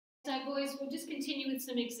boys, we'll just continue with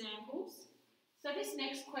some examples. So this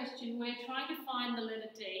next question, we're trying to find the letter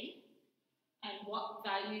D and what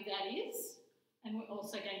value that is, and we're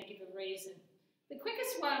also going to give a reason. The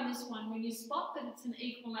quickest way on this one, when you spot that it's an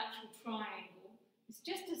equilateral triangle, is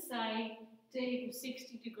just to say D equals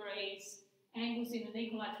 60 degrees, angles in an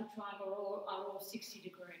equilateral triangle are all 60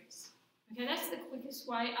 degrees. Okay, that's the quickest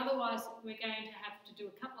way, otherwise we're going to have to do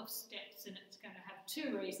a couple of steps and it's going to have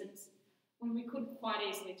two reasons, when we could quite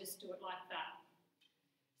easily just do it like that.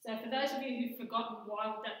 So for those of you who've forgotten why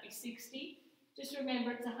would that be 60, just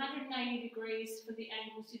remember it's 180 degrees for the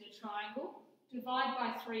angles in a triangle. Divide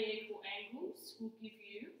by 3 equal angles will give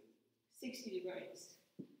you 60 degrees.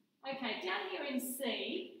 Okay, down here in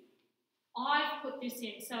C, I've put this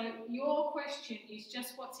in. So your question is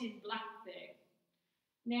just what's in black there.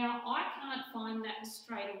 Now, I can't find that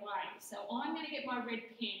straight away. So I'm going to get my red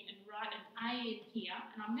pen and write an A in here,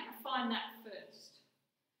 and I'm going to find that first.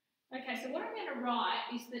 Okay, so what I'm going to write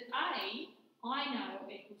is that A, I know,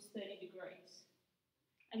 equals 30 degrees.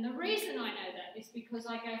 And the reason I know that is because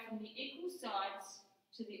I go from the equal sides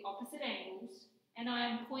to the opposite angles, and I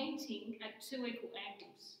am pointing at 2 equal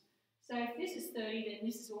angles. So if this is 30, then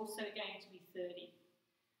this is also going to be 30.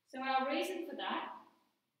 So our reason for that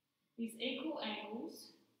is equal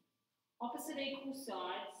angles, opposite equal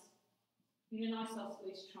sides, in an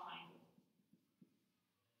isosceles triangle.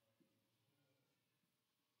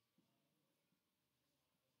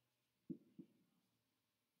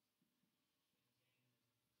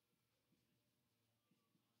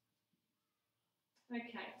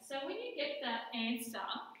 Okay, so when you get that answer,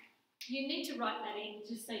 you need to write that in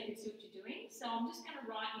just so you can see what you're doing. So I'm just going to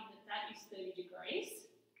write in that that is 30 degrees.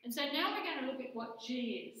 And so now we're going to look at what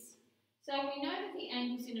G is. So we know that the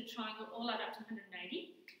angles in a triangle all add up to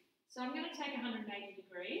 180. So I'm going to take 180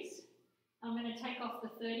 degrees. I'm going to take off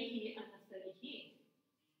the 30 here and the 30 here.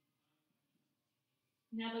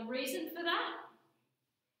 Now the reason for that,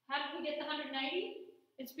 how did we get the 180?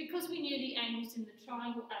 It's because we knew the angles in the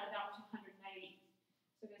triangle added up to 180.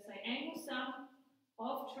 So we're going to say angle sum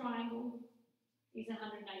of triangle is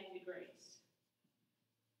 180 degrees.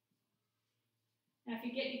 Now if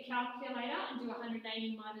you get your calculator and do 180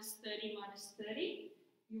 minus 30 minus 30,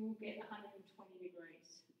 you will get 120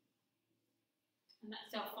 degrees. And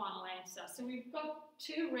that's our final answer. So we've got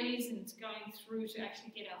two reasons going through to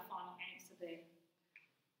actually get our final answer there.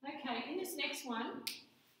 Okay, in this next one,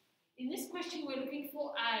 in this question we're looking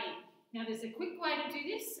for A. Now there's a quick way to do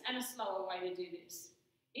this and a slower way to do this.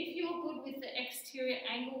 If you're good with the exterior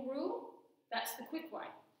angle rule, that's the quick way.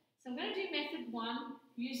 So I'm going to do method 1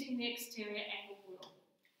 using the exterior angle rule.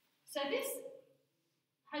 So this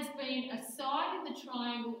has been a side of the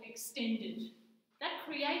triangle extended. That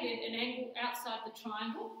created an angle outside the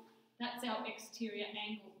triangle. That's our exterior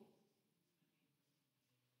angle.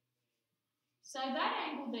 So that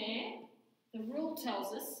angle there, the rule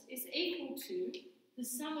tells us, is equal to the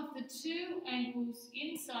sum of the two angles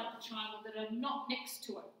inside the triangle that are not next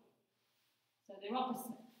to it. So they're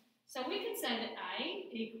opposite. So we can say that A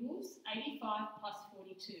equals 85 plus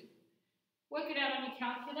 42. Work it out on your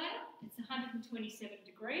calculator. It's 127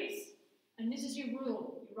 degrees. And this is your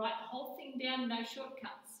rule. You write the whole thing down, no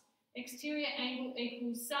shortcuts. Exterior angle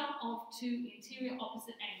equals sum of two interior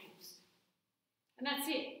opposite angles. And that's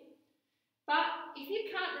it. But if you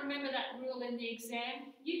can't remember that rule in the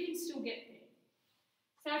exam, you can still get there.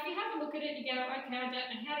 So if you have a look at it, you go, okay, I don't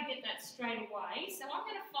know how to get that straight away. So I'm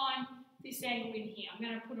going to find this angle in here. I'm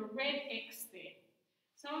going to put a red X there.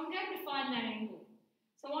 So I'm going to find that angle.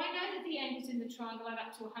 So I know that the angles in the triangle add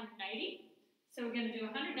up to 180. So we're going to do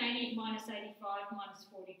 180 minus 85 minus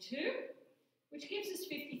 42, which gives us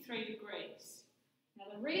 53 degrees. Now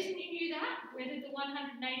the reason you knew that, where did the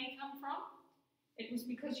 180 come from? It was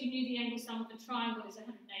because you knew the angle sum of the triangle is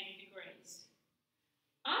 180 degrees.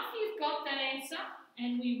 After you've got that answer,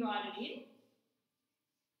 and we write it in,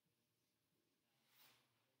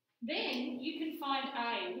 then you can find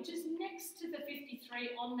A, which is next to the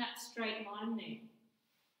 53 on that straight line there.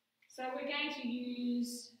 So we're going to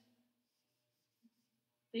use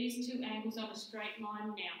these two angles on a straight line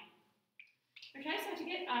now. Okay, so to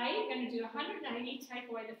get A, we're going to do 180, take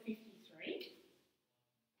away the 53.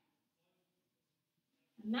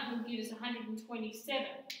 And that will give us 127.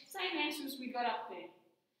 Same answer as we got up there.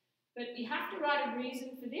 But you have to write a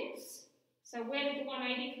reason for this. So where did the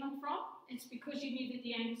 180 come from? It's because you knew that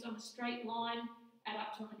the angles on a straight line add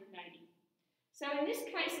up to 180. So in this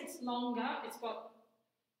case it's longer. It's got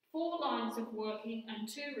 4 lines of working and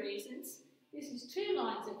 2 reasons. This is 2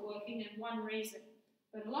 lines of working and 1 reason.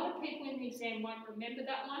 But a lot of people in the exam won't remember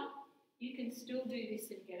that one. You can still do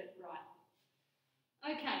this and get it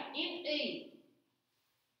right. Okay, in E,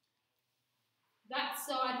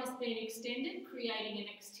 been extended, creating an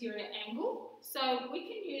exterior angle. So we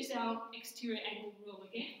can use our exterior angle rule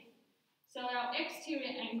again. So our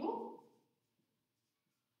exterior angle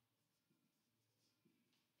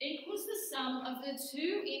equals the sum of the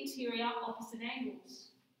two interior opposite angles.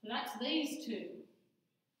 So that's these two.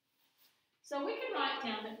 So we can write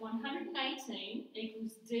down that 118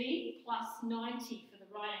 equals D plus 90 for the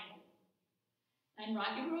right angle. And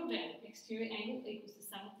write your rule down. Exterior angle equals the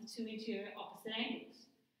sum of the two interior opposite angles.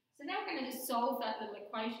 So now we're going to just solve that little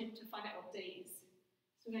equation to find out what D is.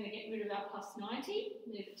 So we're going to get rid of our plus 90,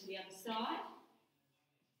 move it to the other side,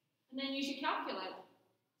 and then use your calculator.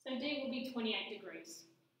 So D will be 28 degrees.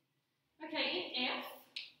 Okay, in F,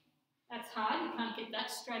 that's hard, you can't get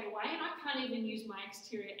that straight away, and I can't even use my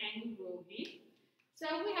exterior angle rule here.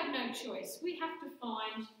 So we have no choice. We have to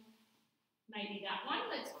find maybe that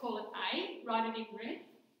one, let's call it A, write it in red.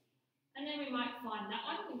 And then we might find that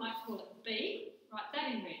one, we might call it B, write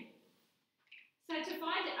that in red. So to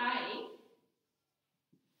find A,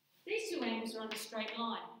 these two angles are on a straight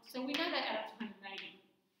line. So we know they add up to 180.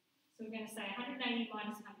 So we're going to say 180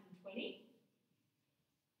 minus 120.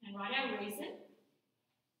 And write our reason.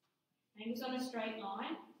 Angles on a straight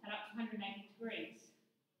line add up to 180 degrees.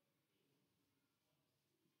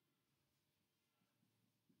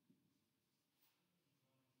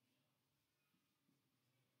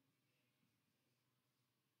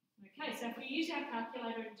 Okay, so if we use our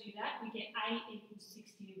calculator and do that, we get A equals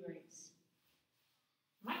 60 degrees.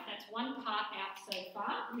 Right, that's one part out so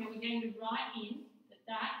far. Now we're going to write in that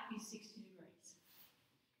that is 60 degrees.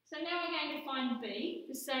 So now we're going to find B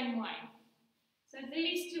the same way. So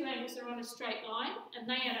these two angles are on a straight line and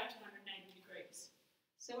they add up to 180 degrees.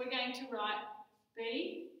 So we're going to write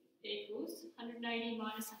B equals 180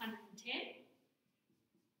 minus 110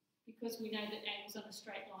 because we know that angles on a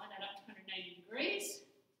straight line add up to 180 degrees.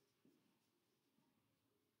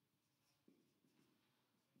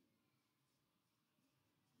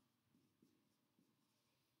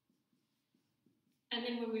 And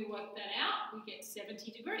then when we work that out, we get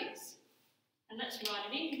 70 degrees. And let's write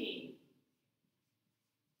it in here.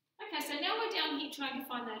 Okay, so now we're down here trying to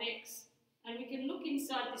find that X. And we can look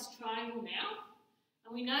inside this triangle now.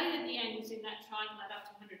 And we know that the angles in that triangle add up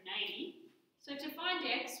to 180. So to find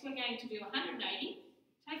X, we're going to do 180,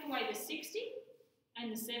 take away the 60 and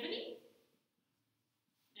the 70.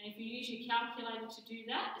 And if you use your calculator to do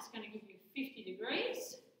that, it's going to give you 50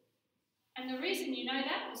 degrees. And the reason you know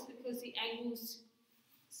that is because the angles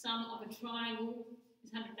sum of a triangle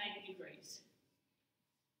is 180 degrees.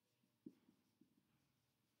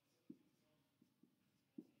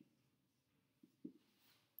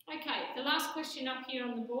 Okay, the last question up here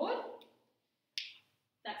on the board,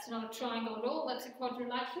 that's not a triangle at all, that's a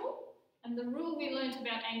quadrilateral. And the rule we learnt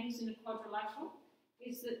about angles in a quadrilateral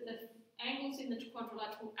is that the angles in the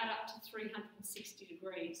quadrilateral add up to 360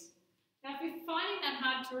 degrees. Now if you're finding that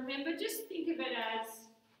hard to remember, just think of it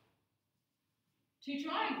as two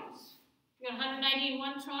triangles. You've got 180 in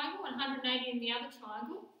one triangle and 180 in the other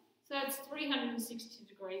triangle. So it's 360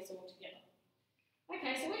 degrees altogether.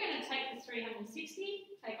 Okay, so we're going to take the 360,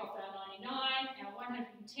 take off our 99, our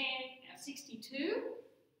 110, our 62,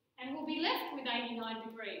 and we'll be left with 89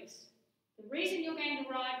 degrees. The reason you're going to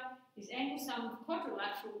write is angle sum of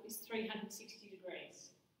quadrilateral is 360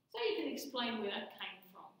 degrees. So you can explain where that came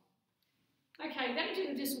from. Okay, we're going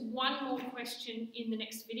to do just one more question in the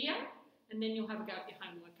next video, and then you'll have a go at your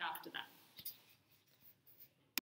homework after that.